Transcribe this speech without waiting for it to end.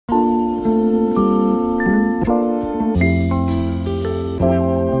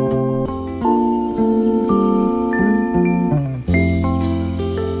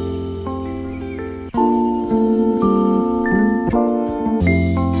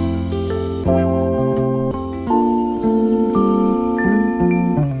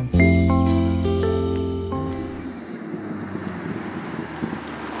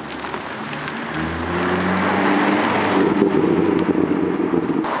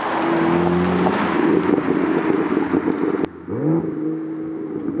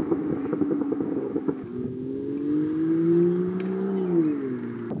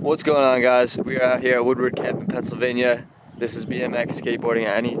What's going on, guys? We are out here at Woodward Camp in Pennsylvania. This is BMX, skateboarding,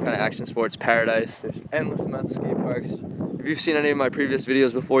 any kind of action sports paradise. There's endless amounts of skate parks. If you've seen any of my previous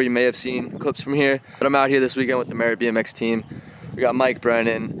videos before, you may have seen clips from here. But I'm out here this weekend with the Merritt BMX team. We got Mike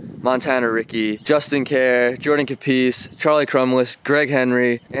Brennan, Montana Ricky, Justin Kerr, Jordan Capece, Charlie Crumlish, Greg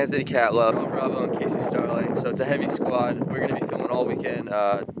Henry, Anthony Catlow, Shawn Bravo, and Casey Starling. So it's a heavy squad. We're going to be filming all weekend,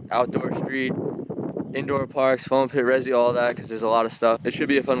 outdoor, street, indoor parks, foam pit, resi, all that, because there's a lot of stuff. It should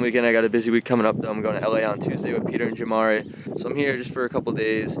be a fun weekend. I got a busy week coming up though. I'm going to LA on Tuesday with Peter and Jamari. So I'm here just for a couple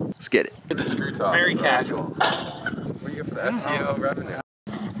days. Let's get it. The screw top. Very casual. What do you get for the FTO revenue?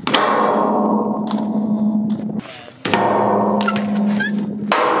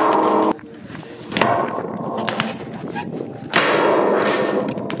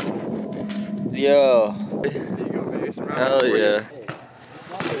 Yo. There you go, babe. Hell yeah.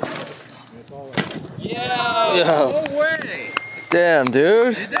 Yo. No way. Damn,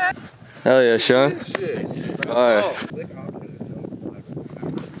 dude. Did that? Hell yeah, Shawn. Shit. Alright.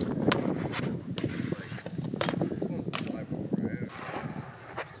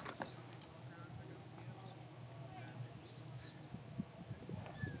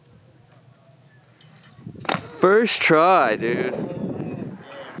 First try, dude.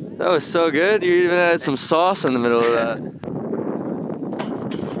 That was so good. You even had some sauce in the middle of that.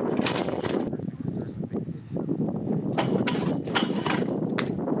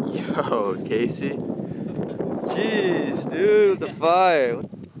 Yo, Casey. Jeez, dude, with the fire.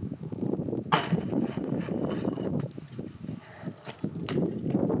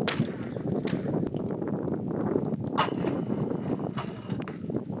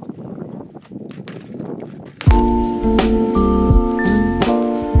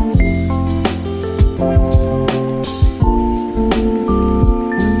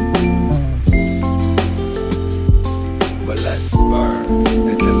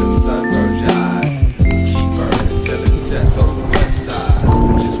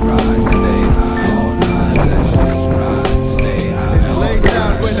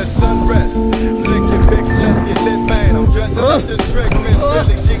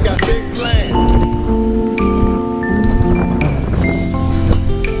 She got big plans.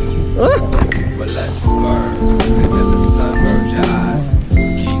 But let's burn until the sun burns your eyes.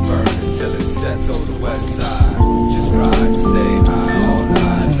 Keep burning until it sets on the west side. Just ride, stay high all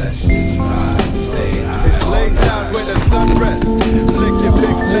night. Let's just ride, stay high. It's late night when the sun rests. Flick your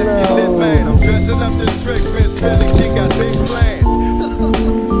pics, let's get lit, man. I'm dressing up this trick, Miss Philly. She got big plans.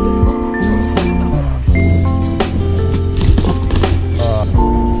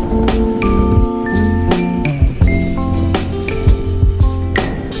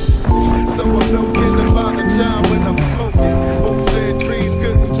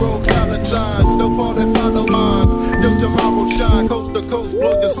 Coast to coast,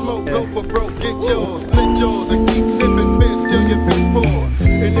 blow your smoke, go for broke, get yours, split yours, and keep sipping piss till your piss pour.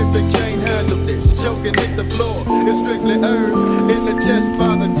 And if it can't handle this, choke and hit the floor. It's strictly earned in the chest,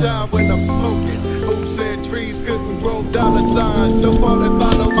 Father Time when I'm smoking. Who said trees couldn't grow dollar signs? Don't ball and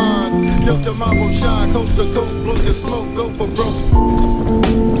follow mines. Yo, tomorrow shine, coast to coast, blow your smoke, go for broke.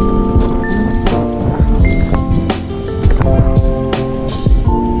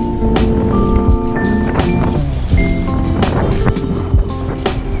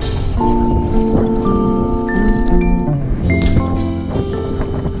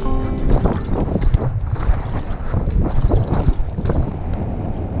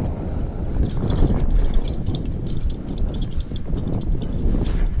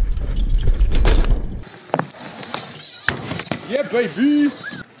 Yeah, baby.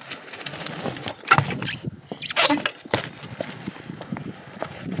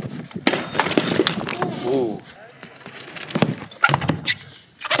 Ooh.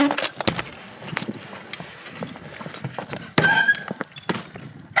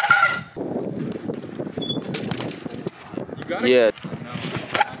 You got it? Yeah.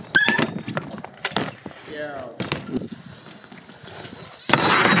 Yeah.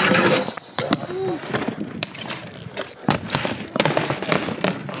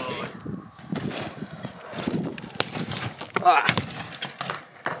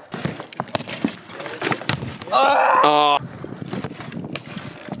 Oh.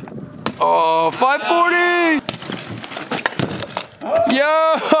 Oh, 540! Yo!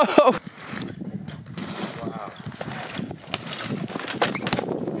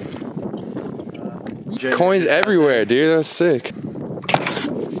 Wow. Coins everywhere, dude. That's sick.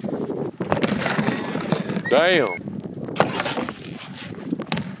 Damn.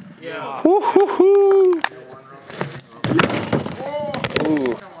 Yeah. Woo-hoo-hoo.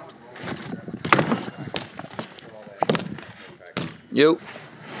 Ooh. Yo.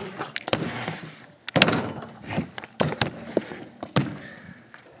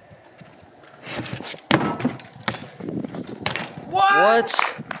 What?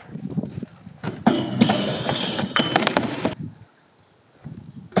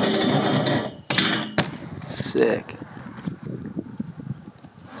 Sick.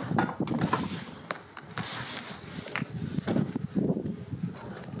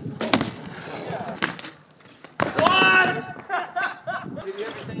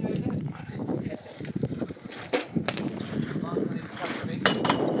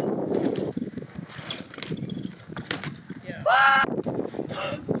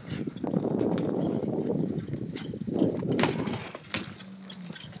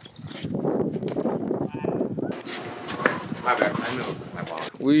 My bad. I know. My fault.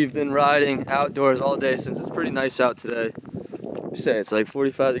 We've been riding outdoors all day since it's pretty nice out today. You say it's like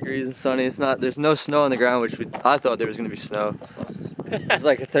 45 degrees and sunny. It's not. There's no snow on the ground, which I thought there was gonna be snow. It's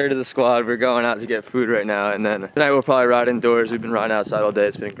like a third of the squad. We're going out to get food right now, and then tonight we'll probably ride indoors. We've been riding outside all day.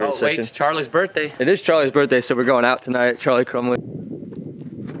 It's been a great session. It's Charlie's birthday. It is Charlie's birthday, so we're going out tonight. Charlie Crumlish.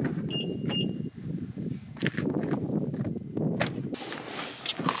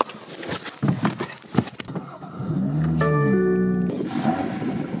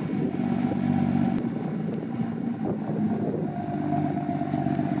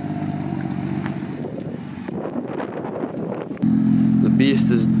 The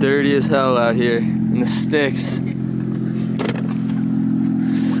beast is dirty as hell out here in the sticks.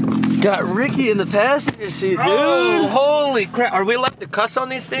 Got Ricky in the passenger seat, dude. Oh, holy crap. Are we allowed to cuss on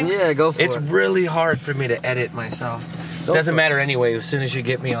these things? Yeah, go for It's it. really hard for me to edit myself. Go Doesn't for matter anyway. As soon as you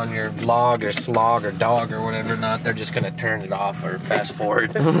get me on your vlog or slog or dog or whatever not, they're just gonna turn it off or fast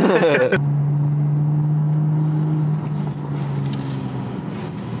forward.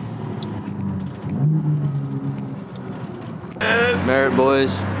 Merritt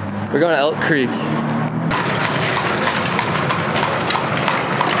boys. We're going to Elk Creek.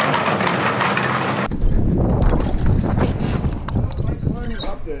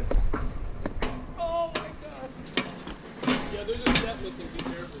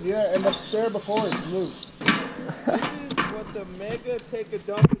 Yeah, and the stair before is loose. This is what the mega take a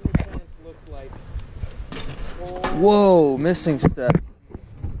dump in your pants looks like. Whoa, missing step.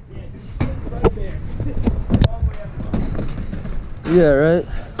 Yeah, right?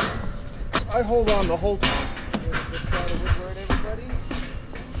 I hold on the whole time. Let's try to Woodward, everybody.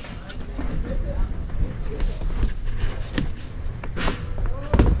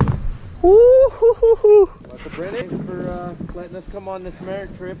 Woo-hoo-hoo-hoo. Lots of Brenna. Thanks for letting us come on this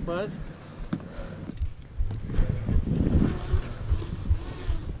Merritt trip, Buzz.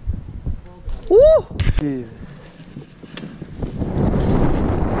 Woo! Jesus.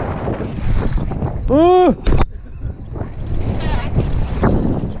 Ooh!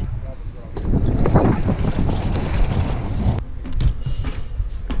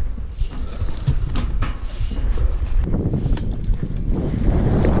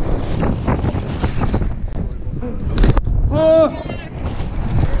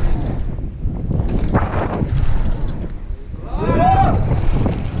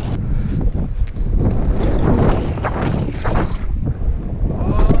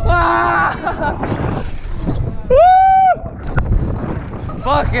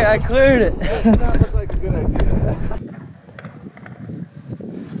 Fuck it, I cleared it. That does not look like a good idea.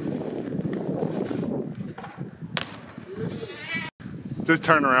 Just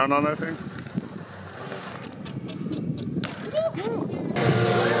turn around on that thing.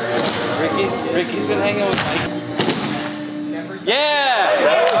 Ricky's been hanging with Mike.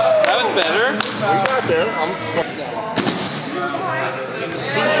 Yeah! That was better. We got there.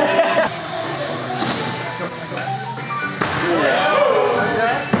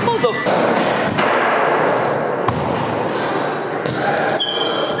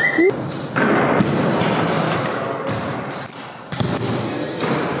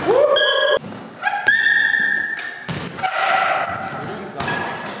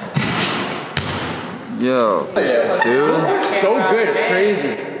 Yo, dude. So good, it's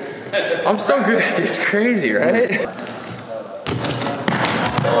crazy. I'm so good at this, it's crazy, right?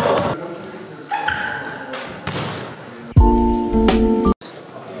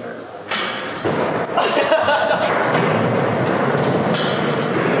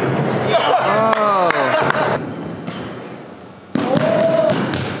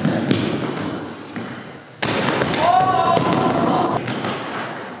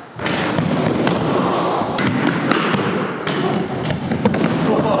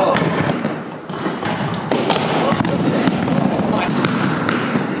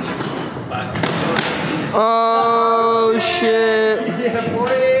 Oh shit.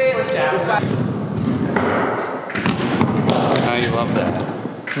 Oh, you love that.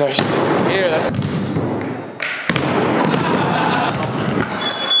 Nice. Here, that's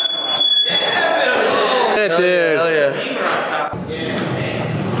it, dude. Hell yeah.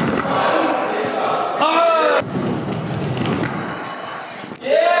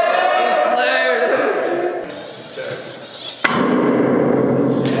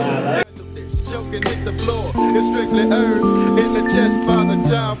 Choking hit the floor, it's strictly earned in the chest Father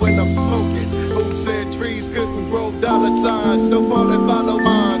Time when I'm smoking. Who said trees couldn't grow dollar signs? No ball and follow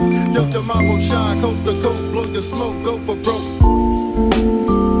mines. Yo, tomorrow shine coast to coast, blow your smoke, go for broke.